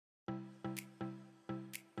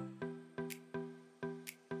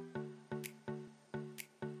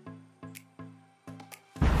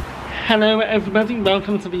Hello everybody,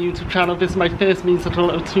 welcome to the YouTube channel. This is my first musical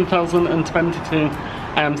of 2022.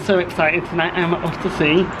 I am so excited. Tonight I am off to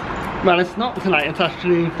see, well, it's not tonight, it's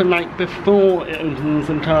actually the night before it opens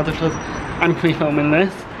in Cardiff because I'm pre-filming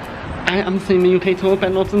this. I am seeing the UK tour of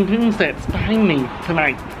Bedknobs and Broomsticks behind me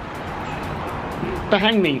tonight.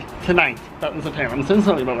 That was a pain, I'm so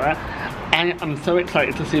sorry about that. I am so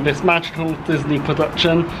excited to see this magical Disney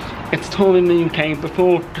production. It's touring the UK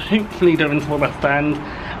before hopefully going to the West End.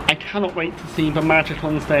 I cannot wait to see the magic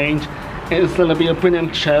on stage. It is going to be a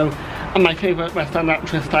brilliant show. And my favourite West End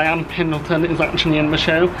actress, Diane Pendleton, is actually in the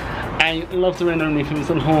show. I loved her in Only Fools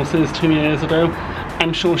and Horses 2 years ago.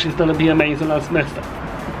 I'm sure she's going to be amazing as Miss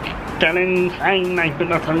Galentine. I think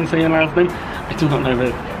that's how you say her last name. I do not know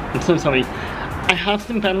it. I'm so sorry. I have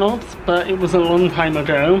seen Bedknobs, but it was a long time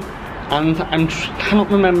ago. And I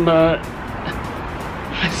cannot remember.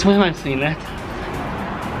 I swear I've seen it.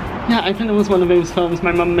 Yeah, I think it was one of those films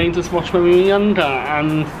my mum made us watch when we were younger,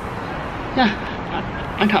 and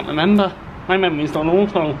yeah, I can't remember. My memory's gone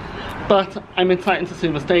awful. But I'm excited to see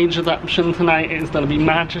the stage adaptation tonight. It is going to be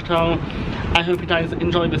magical. I hope you guys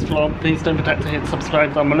enjoy this vlog. Please don't forget to hit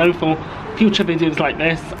subscribe down below for future videos like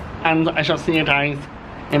this, and I shall see you guys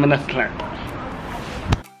in the next clip.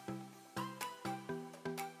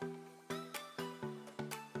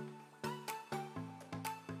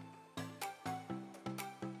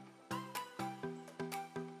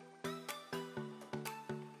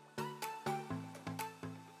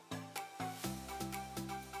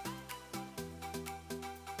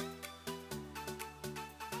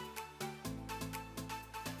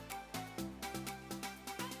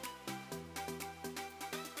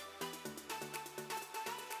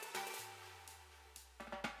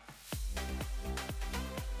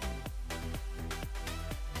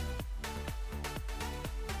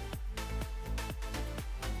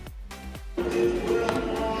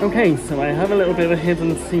 Okay, so I have a little bit of a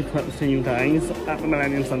hidden secret for you guys at the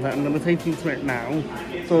Millenium Centre. I'm going to take you to it now,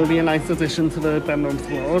 so it'll be a nice addition to the Bedknobs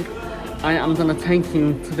vlog. I am going to take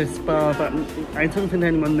you to this bar that I don't think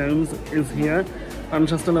anyone knows is here. I'm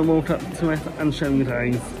just going to walk up to it and show you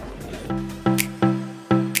guys.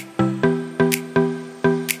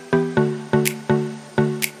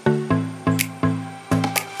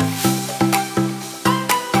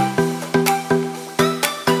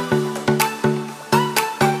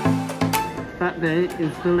 There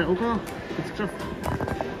is the little bar. It's just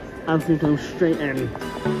as you go straight in.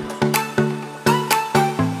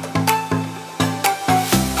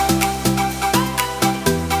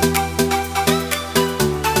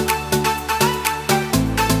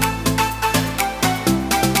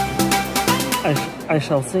 I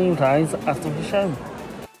shall see you guys after the show.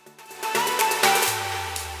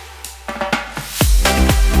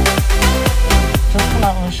 Just come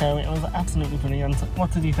out of the show, it was absolutely brilliant.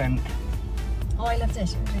 What did you think? Oh, I loved it.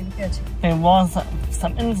 It was really good. There was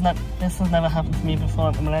something that this has never happened to me before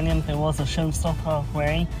at the Millenium. There was a showstop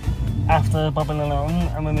halfway after bobbing along,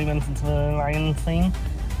 and when we went into the lion scene.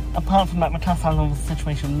 Apart from that, the cast handled the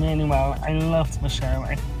situation really well. I loved the show.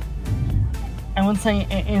 I would say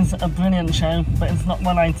it is a brilliant show, but it's not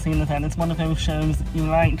one I'd seen again. It's one of those shows you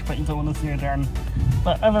like, but you don't want to see again.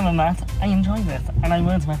 But other than that, I enjoyed it, and I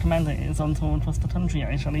would recommend it. It's on tour across the country.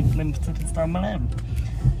 I shall leave links to it down below.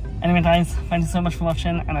 Anyway guys, thank you so much for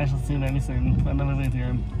watching, and I shall see you very soon for another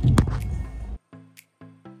video.